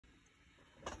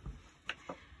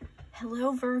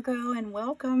Hello Virgo and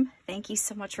welcome. Thank you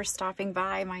so much for stopping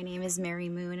by. My name is Mary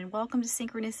Moon and welcome to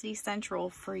Synchronicity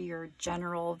Central for your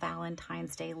general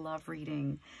Valentine's Day love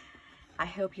reading. I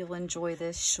hope you'll enjoy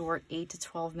this short 8 to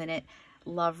 12 minute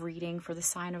love reading for the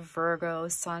sign of Virgo,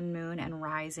 sun, moon, and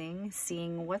rising,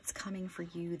 seeing what's coming for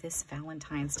you this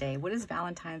Valentine's Day. What is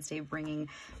Valentine's Day bringing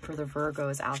for the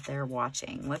Virgos out there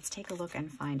watching? Let's take a look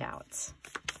and find out.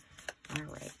 All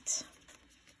right.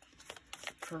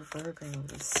 For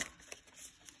Virgos,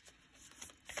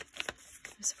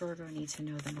 what does Virgo need to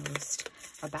know the most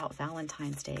about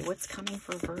Valentine's Day? What's coming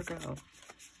for Virgo? Okay.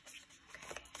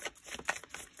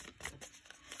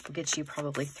 We'll get you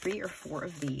probably 3 or 4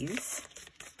 of these.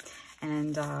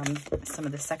 And some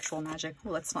of the sexual magic.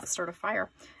 Oh, let's not start a fire.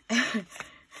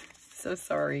 So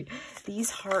sorry.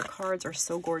 These heart cards are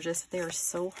so gorgeous. They are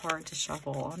so hard to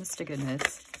shuffle. Honest to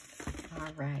goodness.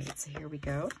 All right, so here we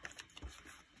go.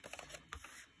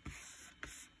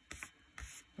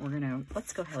 We're gonna,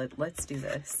 let's go ahead, let's do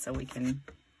this so we can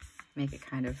make it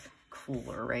kind of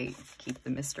cooler, right? Keep the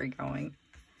mystery going.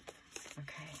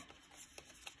 Okay.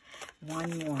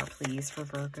 One more, please, for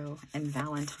Virgo and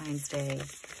Valentine's Day.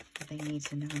 What they need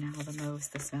to know now the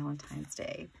most this Valentine's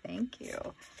Day. Thank you.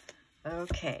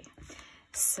 Okay,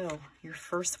 so your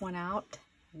first one out,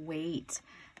 wait.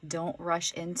 Don't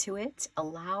rush into it.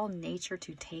 Allow nature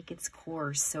to take its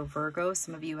course. So Virgo,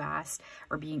 some of you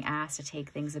are being asked to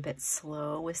take things a bit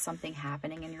slow with something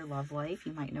happening in your love life.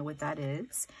 You might know what that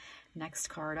is. Next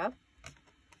card up.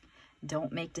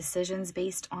 Don't make decisions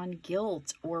based on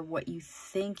guilt or what you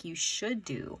think you should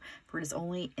do, for it is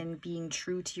only in being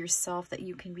true to yourself that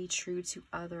you can be true to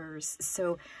others.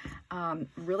 So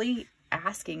really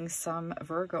asking some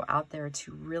Virgo out there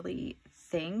to really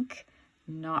think,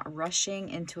 not rushing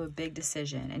into a big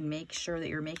decision, and make sure that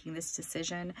you're making this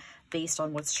decision based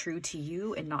on what's true to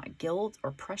you and not guilt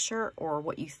or pressure or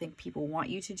what you think people want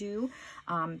you to do,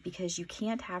 because you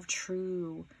can't have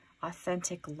true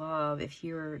authentic love if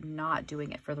you're not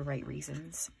doing it for the right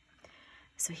reasons.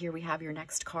 So here we have your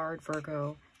next card,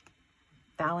 Virgo.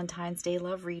 Valentine's Day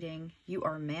love reading. You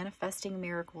are manifesting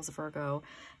miracles, Virgo.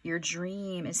 Your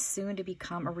dream is soon to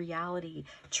become a reality.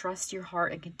 Trust your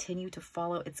heart and continue to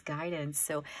follow its guidance.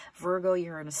 So Virgo,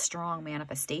 you're in a strong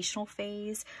manifestational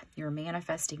phase. You're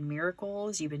manifesting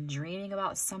miracles. You've been dreaming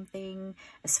about something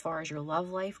as far as your love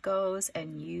life goes,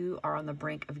 and you are on the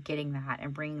brink of getting that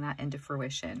and bringing that into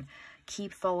fruition.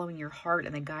 Keep following your heart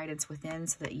and the guidance within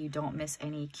so that you don't miss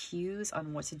any cues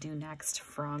on what to do next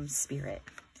from Spirit.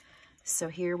 So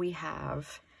here we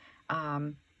have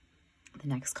the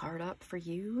next card up for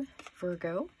you,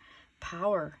 Virgo.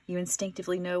 Power. You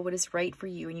instinctively know what is right for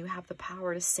you, and you have the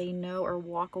power to say no or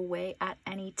walk away at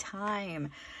any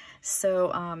time.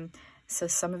 So, so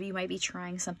some of you might be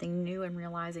trying something new and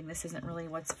realizing this isn't really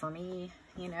what's for me.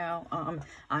 You know,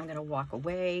 I'm going to walk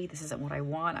away. This isn't what I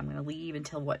want. I'm going to leave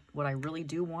until what I really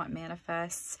do want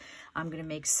manifests. I'm going to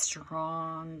make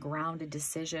strong, grounded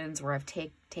decisions where I've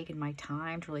taken my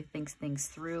time to really think things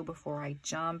through before I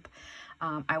jump.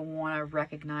 I want to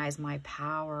recognize my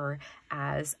power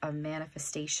as a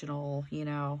manifestational,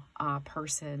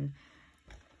 person,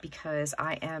 because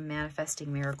I am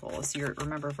manifesting miracles.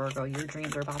 Remember, Virgo, your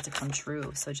dreams are about to come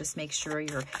true. So just make sure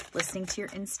you're listening to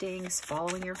your instincts,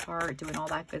 following your heart, doing all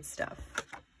that good stuff.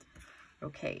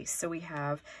 Okay, so we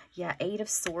have, 8 of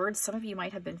Swords. Some of you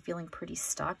might have been feeling pretty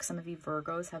stuck. Some of you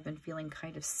Virgos have been feeling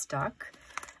kind of stuck,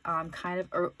 kind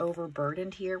of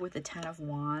overburdened here with the 10 of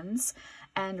Wands.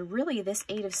 And really, this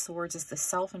 8 of Swords is the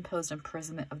self-imposed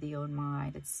imprisonment of the own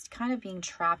mind. It's kind of being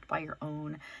trapped by your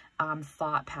own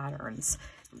thought patterns.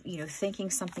 Thinking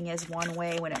something is one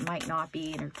way when it might not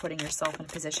be, and you're putting yourself in a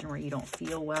position where you don't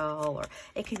feel well, or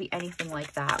it could be anything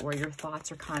like that, where your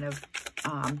thoughts are kind of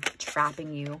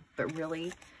trapping you, but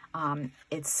really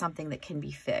it's something that can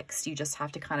be fixed. You just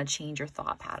have to kind of change your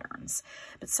thought patterns.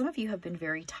 But some of you have been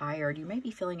very tired. You may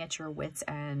be feeling at your wit's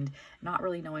end, not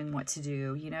really knowing what to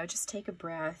do. Just take a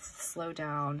breath, slow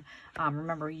down.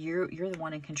 Remember, you're the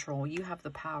one in control. You have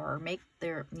the power. Make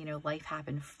their life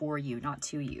happen for you, not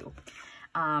to you.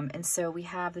 And so we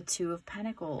have the 2 of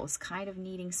Pentacles, kind of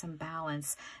needing some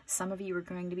balance. Some of you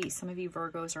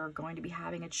Virgos are going to be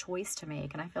having a choice to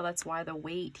make. And I feel that's why the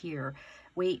wait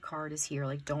card is here.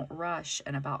 Like, don't rush,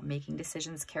 and about making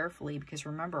decisions carefully, because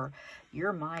remember,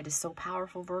 your mind is so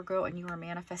powerful, Virgo, and you are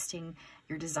manifesting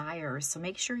your desires. So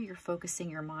make sure you're focusing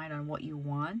your mind on what you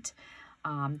want.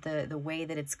 The way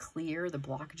that it's clear, the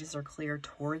blockages are clear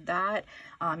toward that.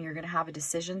 You're going to have a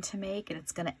decision to make, and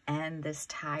it's going to end this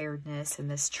tiredness and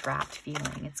this trapped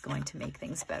feeling. It's going to make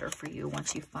things better for you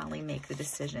once you finally make the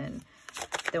decision.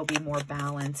 There'll be more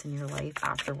balance in your life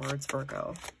afterwards,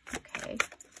 Virgo. Okay.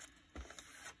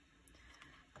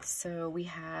 So we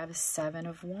have 7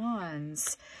 of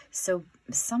Wands. So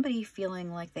somebody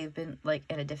feeling like they've been like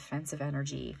in a defensive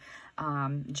energy,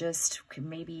 just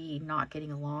maybe not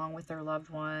getting along with their loved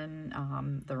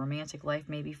one. The romantic life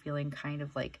maybe feeling kind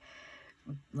of like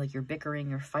you're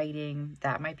bickering, you're fighting.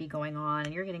 That might be going on,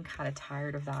 and you're getting kind of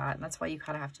tired of that. And that's why you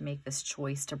kind of have to make this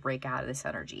choice to break out of this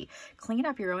energy. Clean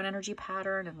up your own energy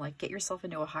pattern and like get yourself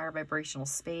into a higher vibrational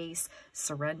space,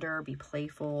 surrender, be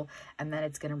playful, and then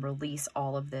it's going to release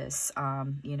all of this,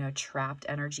 you know, trapped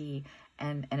energy.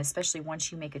 And especially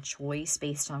once you make a choice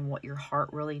based on what your heart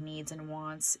really needs and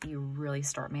wants, you really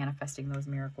start manifesting those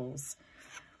miracles.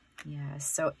 Yeah,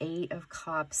 so 8 of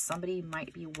Cups. Somebody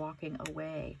might be walking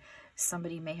away.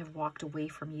 Somebody may have walked away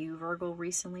from you, Virgo,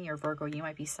 recently, or Virgo, you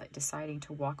might be deciding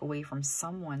to walk away from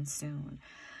someone soon.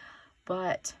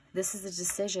 But this is a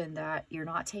decision that you're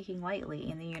not taking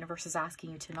lightly, and the universe is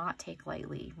asking you to not take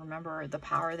lightly. Remember the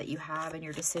power that you have in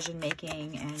your decision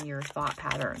making and your thought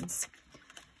patterns.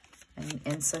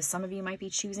 And so some of you might be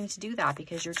choosing to do that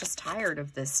because you're just tired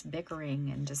of this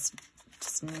bickering and just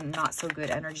not so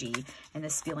good energy and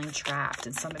this feeling trapped.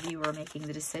 And some of you are making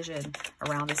the decision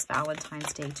around this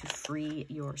Valentine's Day to free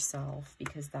yourself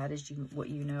because that is what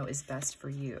you know is best for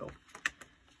you.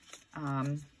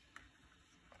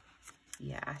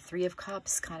 Yeah, 3 of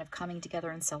Cups kind of coming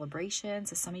together in celebration.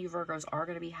 So some of you Virgos are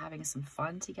going to be having some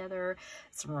fun together,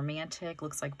 some romantic,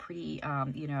 looks like pretty,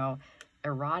 you know,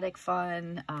 erotic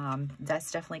fun.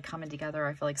 That's definitely coming together.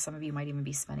 I feel like some of you might even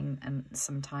be spending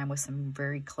some time with some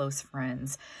very close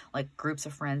friends, like groups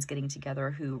of friends getting together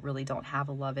who really don't have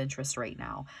a love interest right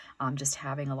now, just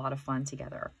having a lot of fun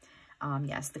together.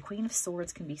 Yes, the Queen of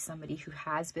Swords can be somebody who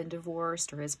has been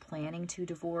divorced or is planning to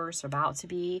divorce or about to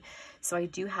be. So I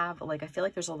do have, like, I feel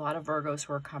like there's a lot of Virgos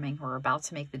who are coming who are about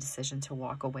to make the decision to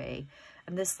walk away.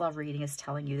 And this love reading is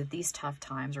telling you that these tough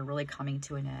times are really coming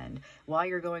to an end. While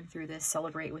you're going through this,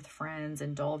 celebrate with friends,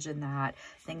 indulge in that.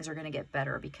 Things are going to get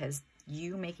better because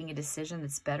you making a decision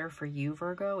that's better for you,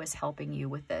 Virgo, is helping you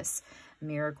with this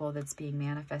miracle that's being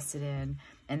manifested in.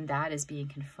 And that is being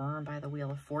confirmed by the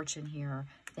Wheel of Fortune here.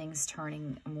 Things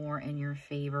turning more in your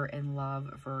favor in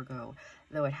love, Virgo.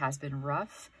 Though it has been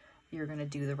rough, you're going to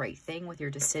do the right thing with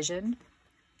your decision.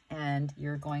 And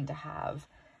you're going to have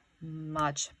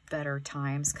much better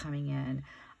times coming in.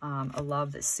 A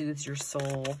love that soothes your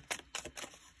soul.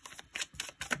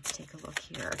 Let's take a look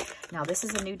here. Now, this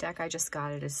is a new deck I just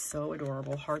got. It is so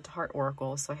adorable. Heart to Heart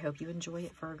Oracle. So I hope you enjoy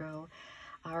it, Virgo.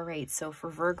 All right. So for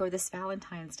Virgo, this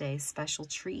Valentine's Day, special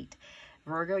treat.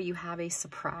 Virgo, you have a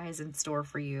surprise in store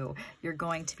for you. You're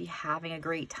going to be having a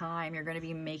great time. You're going to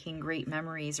be making great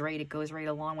memories, right? It goes right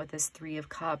along with this 3 of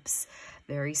Cups.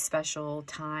 Very special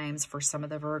times for some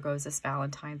of the Virgos this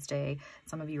Valentine's Day.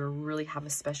 Some of you really have a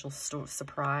special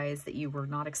surprise that you were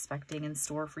not expecting in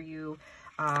store for you.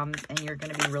 And you're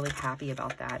going to be really happy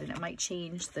about that. And it might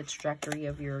change the trajectory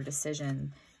of your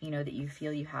decision, you know, that you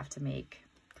feel you have to make.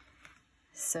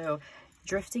 So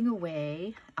drifting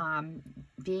away,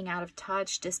 being out of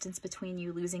touch, distance between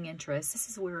you, losing interest. This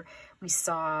is where we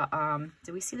saw,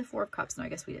 did we see the 4 of Cups? No, I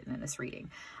guess we didn't in this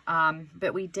reading.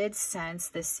 But we did sense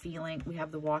this feeling. We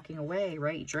have the walking away,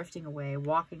 right? Drifting away,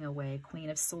 walking away, Queen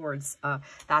of Swords.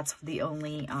 That's the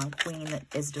only queen that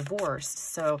is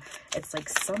divorced. So it's like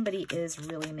somebody is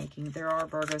really making, there are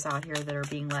Virgos out here that are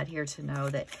being led here to know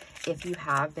that if you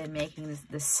have been making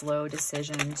this slow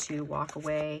decision to walk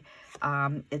away,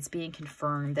 it's being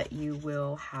confirmed that you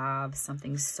will have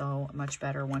something so much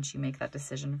better once you make that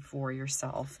decision for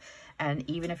yourself. And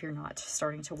even if you're not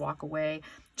starting to walk away,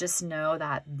 just know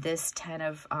that this 10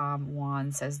 of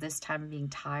Wands says this time of being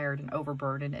tired and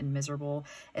overburdened and miserable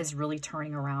is really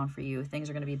turning around for you. Things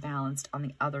are going to be balanced on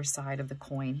the other side of the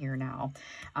coin here now.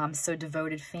 So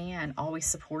devoted fan, always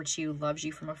supports you, loves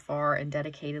you from afar, and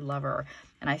dedicated lover.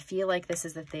 And I feel like this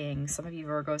is the thing. Some of you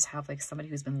Virgos have like somebody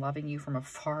who's been loving you from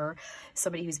afar,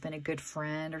 somebody who's been a good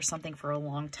friend or something for a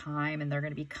long time, and they're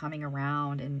going to be coming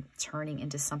around and turning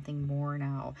into something more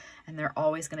now. And they're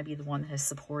always going to be the one that has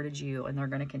supported you, and they're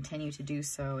going to continue to do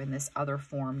so in this other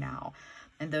form now.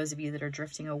 And those of you that are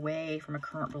drifting away from a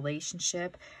current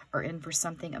relationship are in for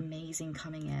something amazing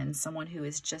coming in. Someone who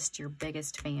is just your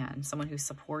biggest fan, someone who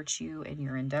supports you in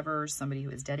your endeavors, somebody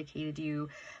who is dedicated to you.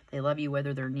 They love you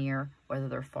whether they're near, whether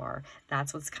they're far.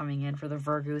 That's what's coming in for the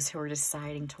Virgos who are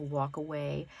deciding to walk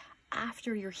away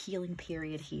after your healing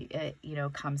period,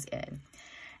 comes in.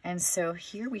 And so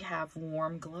here we have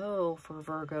warm glow for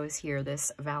Virgos here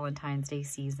this Valentine's Day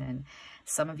season.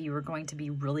 Some of you are going to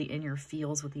be really in your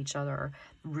feels with each other,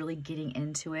 really getting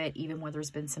into it, even where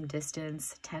there's been some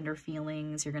distance, tender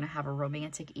feelings. You're going to have a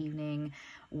romantic evening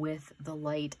with the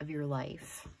light of your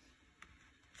life.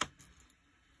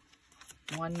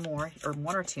 one more, or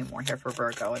one or two more here for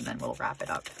Virgo, and then we'll wrap it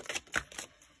up.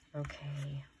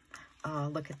 Okay.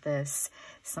 Look at this.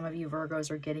 Some of you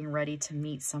Virgos are getting ready to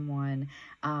meet someone,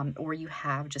 or you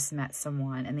have just met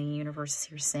someone, and the universe is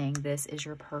here saying this is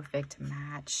your perfect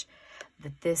match,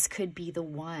 that this could be the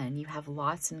one. You have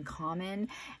lots in common,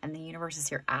 and the universe is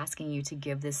here asking you to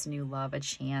give this new love a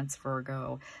chance,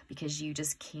 Virgo, because you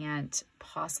just can't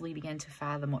possibly begin to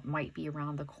fathom what might be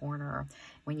around the corner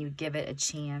when you give it a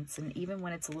chance. And even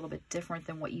when it's a little bit different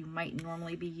than what you might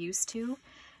normally be used to,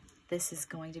 this is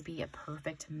going to be a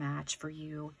perfect match for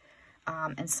you.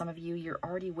 And some of you, you're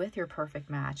already with your perfect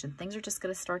match, and things are just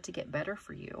going to start to get better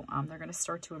for you. They're going to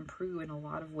start to improve in a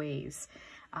lot of ways.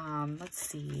 Let's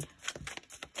see.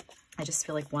 I just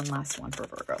feel like one last one for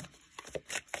Virgo.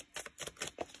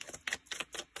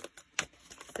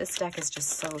 This deck is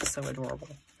just so, so adorable.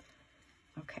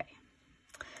 Okay.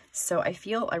 So I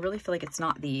really feel like it's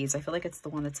not these. I feel like it's the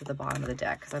one that's at the bottom of the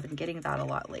deck, because I've been getting that a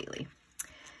lot lately.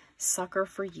 Sucker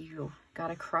for you.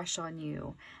 Got a crush on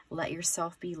you. Let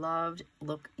yourself be loved.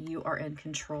 Look, you are in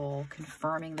control.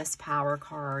 Confirming this power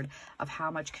card of how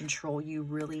much control you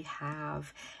really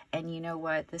have. And you know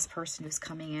what? This person who's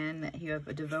coming in, you have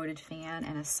a devoted fan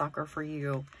and a sucker for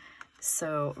you.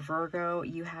 So Virgo,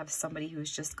 you have somebody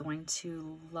who's just going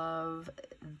to love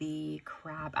the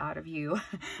crap out of you.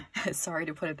 Sorry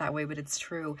to put it that way, but it's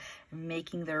true.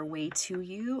 Making their way to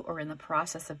you, or in the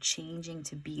process of changing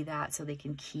to be that so they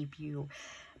can keep you,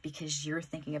 because you're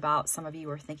thinking about, some of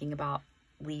you are thinking about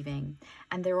leaving,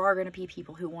 and there are going to be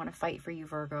people who want to fight for you,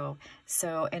 Virgo.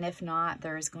 So, and if not,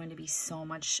 there is going to be so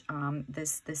much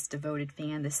this devoted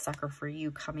fan, this sucker for you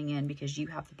coming in, because you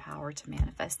have the power to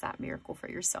manifest that miracle for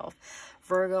yourself.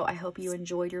 Virgo, I hope you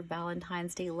enjoyed your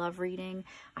Valentine's Day love reading.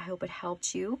 I hope it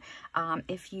helped you.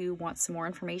 If you want some more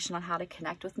information on how to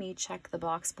connect with me, check the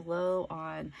box below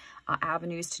on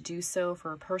avenues to do so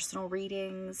for personal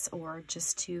readings or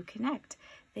just to connect.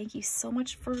 Thank you so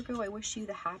much, Virgo. I wish you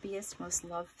the happiest, most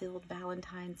love-filled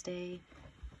Valentine's Day.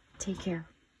 Take care.